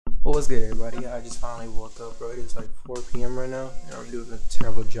Well, what's good, everybody? I just finally woke up, bro. It's like 4 p.m. right now, and I'm doing a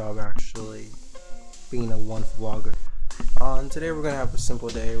terrible job actually being a one vlogger. Today we're gonna have a simple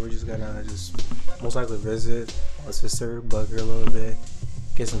day. We're just gonna most likely visit my sister, bug her a little bit,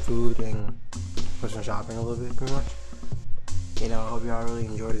 get some food, and put some shopping a little bit, pretty much. You know, I hope y'all really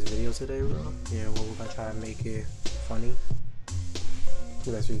enjoyed this video today, bro. Yeah, well, we're gonna try to make it funny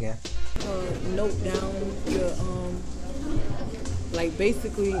the best we can. Note down your like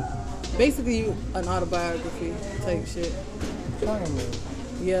basically an autobiography type shit.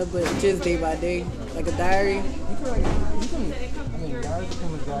 Yeah, but just day by day, like a diary. I mean, diaries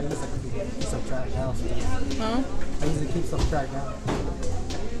pretty much got just like keep some track down. Huh? I usually keep some track down.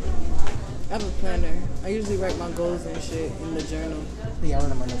 I have a planner. I usually write my goals and shit in the journal. Yeah, I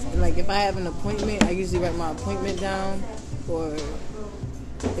write my notes on. And like if I have an appointment, I usually write my appointment down. Or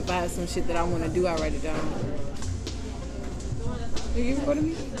if I have some shit that I want to do, I write it down. Are you recording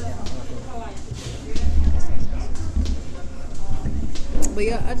me? But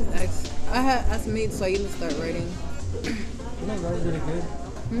yeah, I just asked. I made Swahili start writing. You know, writing's really good.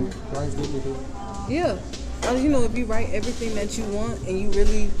 Writing's really good. Yeah. You know, if you write everything that you want and you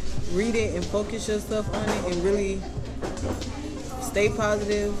really read it and focus yourself on it and really stay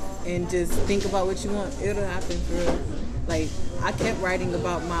positive and just think about what you want, it'll happen for real. Like, I kept writing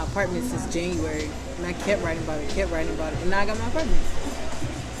about my apartment since January, and I kept writing about it, and now I got my apartment.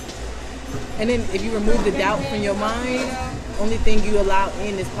 And then if you remove the doubt from your mind, only thing you allow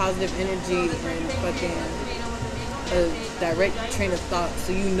in is positive energy and fucking a direct train of thought,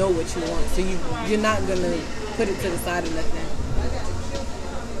 so you know what you want. So you're not gonna put it to the side of nothing.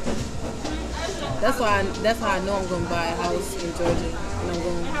 That's how I know I'm gonna buy a house in Georgia, and I'm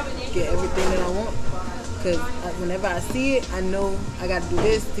gonna get everything that I want. Because whenever I see it, I know I gotta do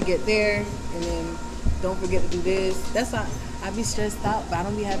this to get there, and then don't forget to do this. That's how I be stressed out, but I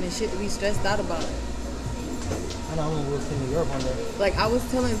don't be having shit to be stressed out about. I know we was in New York one day. Like I was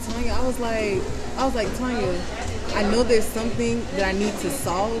telling Tanya, I was like Tanya, I know there's something that I need to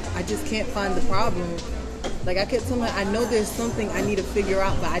solve. I just can't find the problem. Like I kept telling her, I know there's something I need to figure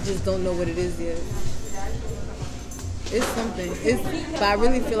out, but I just don't know what it is yet. It's something. But I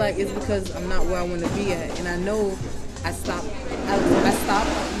really feel like it's because I'm not where I want to be at, and I know I stopped.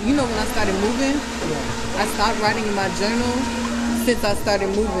 You know, when I started moving, I stopped writing in my journal since I started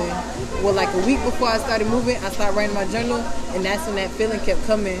moving. Well, like a week before I started moving, I started writing my journal, and that's when that feeling kept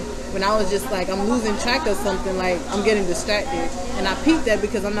coming. When I was just like, I'm losing track of something, like I'm getting distracted, and I peeped that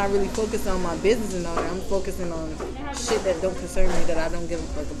because I'm not really focused on my business and all that. I'm focusing on shit that don't concern me, that I don't give a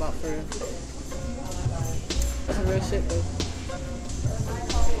fuck about for real. That's real shit though.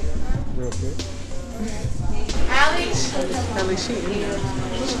 Real shit. Allie cheating.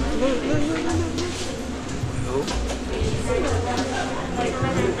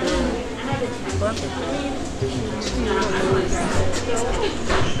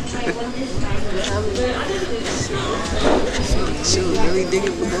 She was really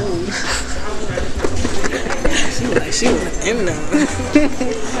digging for gold. She was in now.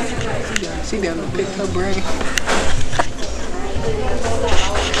 She down to pick her brain.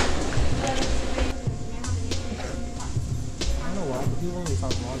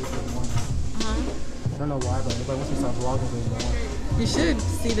 I don't know why, but everybody wants to start vlogging way more. You should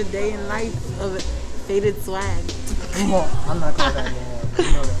see the day in life of Faded Swag. I'm not called that anymore.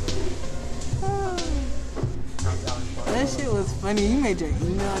 You know that. That shit was funny. You made your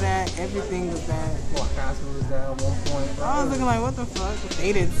email that. Everything was that. Well, password was that at one point. I was looking like, what the fuck?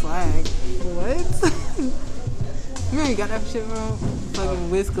 Faded Swag. What? You know you got that shit from fucking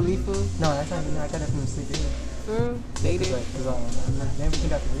Wiz Khalifa? No, that's not. I got that from Sleep In. For real? Faded? Maybe we came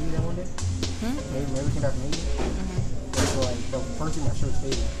back from Media that one day. Maybe we came back from Media. So like the first thing my shirt was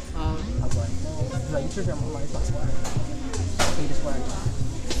faded. I was like, no. He's like, you sure got my life? Like, swag. Faded swag.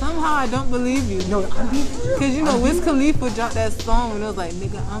 Somehow I don't believe you. No, I'm being real. Cause you know Wiz Khalifa dropped that song and it was like,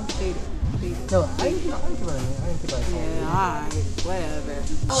 nigga, I'm faded. No, I didn't think about it, man. I didn't think about it. Yeah, alright, whatever.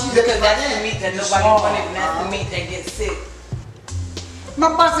 Because that's the meat that nobody wanted, and that's the meat that gets sick.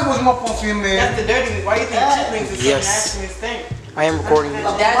 Ma passez-moi mon bon film. That's the dirty meat. Why do you think chitlins is Yes. so nasty and stink? I am recording this.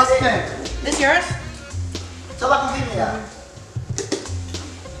 This yours? Ça va cuisiner là.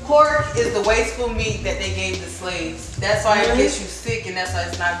 Pork is the wasteful meat that they gave the slaves. That's why it gets you sick, and that's why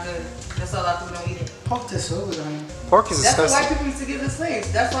it's not good. That's why a lot of people don't eat it. Pork t'es sûr, hein? Pork is That's what disgusting. white people used to give the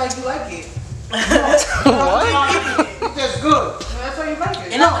slaves. That's why you like it. What? It tastes good. That's why you like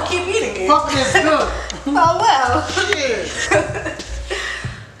it. And I'm gonna keep eating it. Pork tastes good. Oh well. Yeah.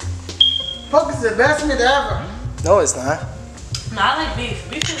 Pork is the best meat ever. No, it's not. No, I like beef.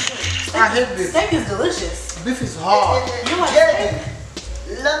 Beef is good. I hate beef. Steak is delicious. Beef is hard. You like steak?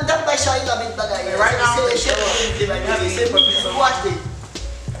 London deixar aí na mente da galera. Right now, Você vai ser professor. Gostei.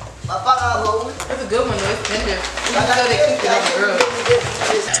 Vai pagar a mão. That's a good one, though. It's tender. You A can tell they cooked it on the grill.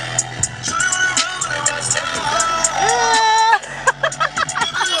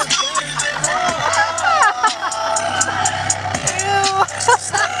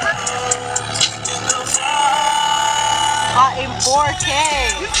 In 4K.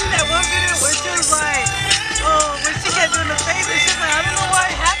 You see that one video where she was like, oh, when she kept doing the face and she's like, I don't know what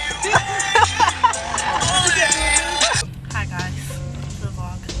happened. Hi guys, welcome to the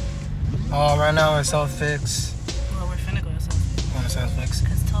vlog. Right now we're at South Fix. Well, we're finna go to something. Going to South Fix.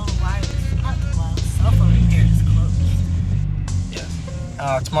 Because Total Wireless, not Total Wireless, cell phone repair is closed. Yes.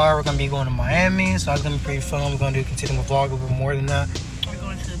 Tomorrow we're gonna be going to Miami, so it's gonna be pretty fun. We're gonna continue the vlog a little bit more than that. We're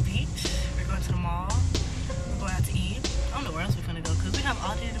going to the beach, we're going to the mall, we're going out to eat. I don't know where else we're gonna go because we have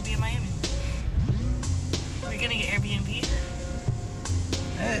all day to be in Miami. We're gonna get Airbnb.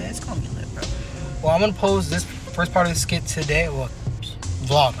 It's gonna be lit, bro. Well, I'm gonna post this first part of the skit today. Well,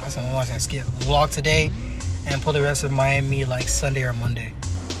 vlog. I was saying skit. Vlog today, and put the rest of Miami like Sunday or Monday.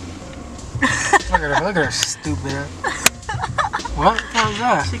 Look at her stupid. What the hell is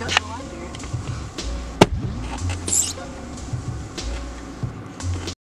that? She got the